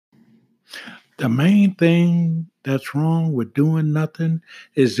The main thing that's wrong with doing nothing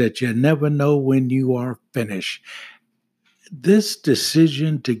is that you never know when you are finished. This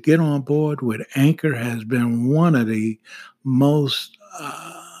decision to get on board with Anchor has been one of the most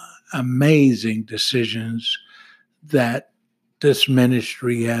amazing decisions that this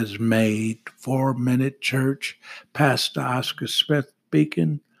ministry has made. 4 Minute Church, Pastor Oscar Smith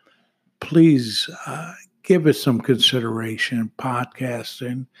speaking. Please give it some consideration.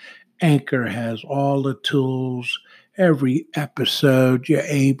 Podcasting. Anchor has all the tools. Every episode, you're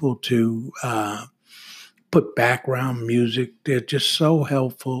able to put background music. They're just so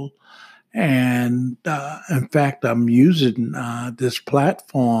helpful. And in fact, I'm using this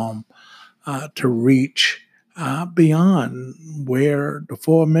platform to reach beyond where the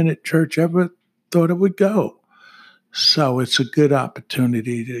 4 Minute Church ever thought it would go. So it's a good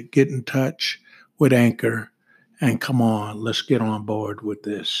opportunity to get in touch with Anchor and come on, let's get on board with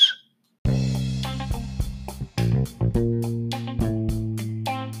this.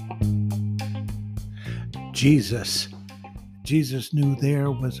 Jesus knew there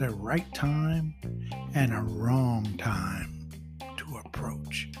was a right time and a wrong time to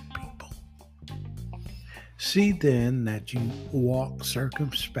approach people. See then that you walk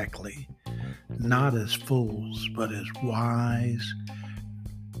circumspectly, not as fools, but as wise,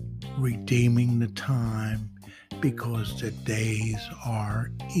 redeeming the time, because the days are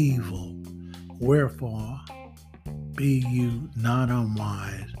evil. Wherefore, be you not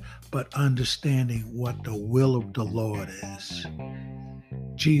unwise, but understanding what the will of the Lord is.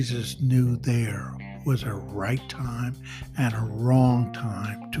 Jesus knew there was a right time and a wrong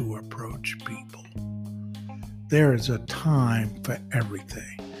time to approach people. There is a time for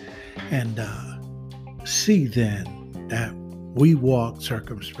everything. And see then that we walk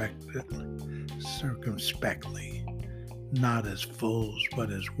circumspectly, not as fools,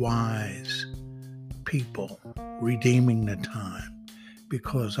 but as wise people, redeeming the time,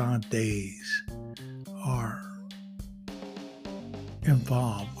 because our days are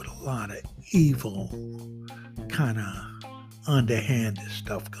involved with a lot of evil, kind of underhanded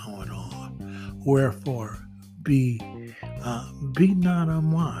stuff going on. Wherefore, be not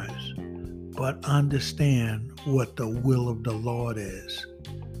unwise, but understand what the will of the Lord is.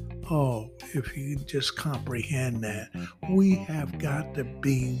 Oh, if you just comprehend that, we have got to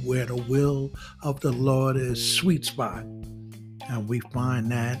be where the will of the Lord is, sweet spot. And we find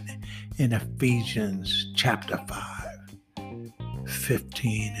that in Ephesians chapter 5,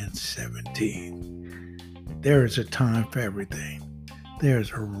 15 and 17. There is a time for everything. There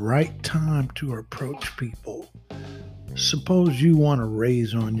is a right time to approach people. Suppose you want to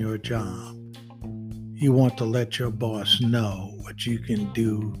raise on your job. You want to let your boss know what you can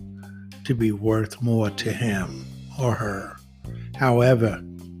do to be worth more to him or her. However,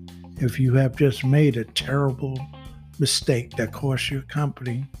 if you have just made a terrible mistake that cost your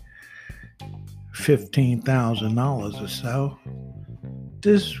company $15,000 or so,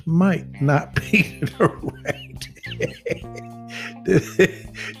 this might not be the right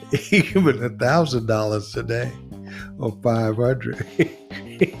even $1,000 today or $500.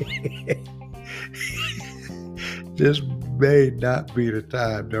 This may not be the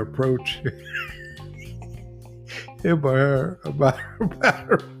time to approach him or her about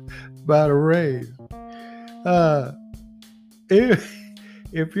a raise.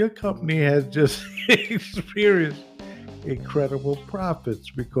 If your company has just experienced incredible profits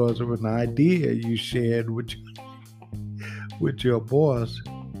because of an idea you shared with your boss,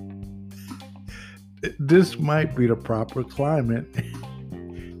 this might be the proper climate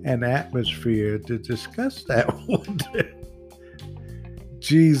and atmosphere to discuss that with them.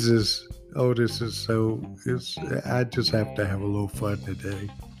 Jesus, I just have to have a little fun today.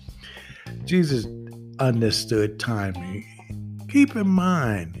 Jesus understood timing. Keep in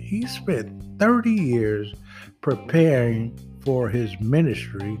mind, he spent 30 years preparing for his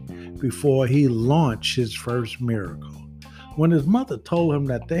ministry before he launched his first miracle. When his mother told him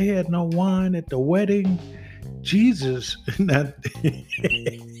that they had no wine at the wedding, Jesus,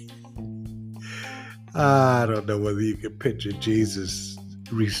 I don't know whether you can picture Jesus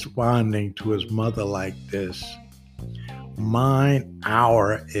responding to his mother like this. Mine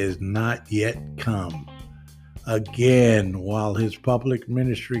hour is not yet come. Again, while his public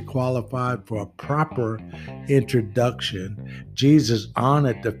ministry qualified for a proper introduction, Jesus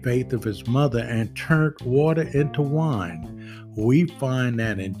honored the faith of his mother and turned water into wine. We find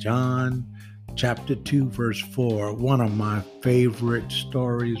that in John chapter 2, verse 4, one of my favorite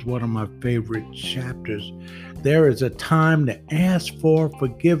stories, one of my favorite chapters. There is a time to ask for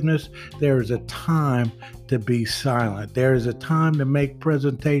forgiveness. There is a time to be silent. There is a time to make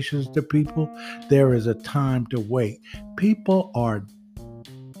presentations to people. There is a time to wait. People are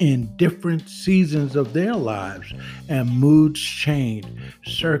in different seasons of their lives, and moods change.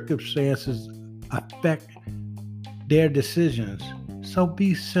 Circumstances affect their decisions. So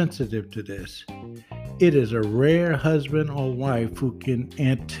be sensitive to this. It is a rare husband or wife who can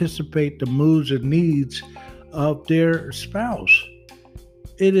anticipate the moods and needs of their spouse.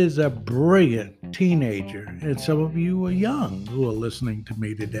 It is a brilliant teenager, and some of you are young who are listening to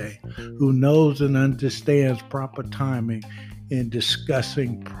me today, who knows and understands proper timing in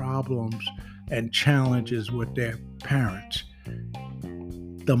discussing problems and challenges with their parents.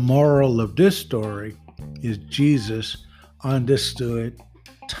 The moral of this story is Jesus understood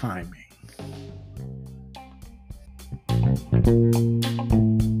timing.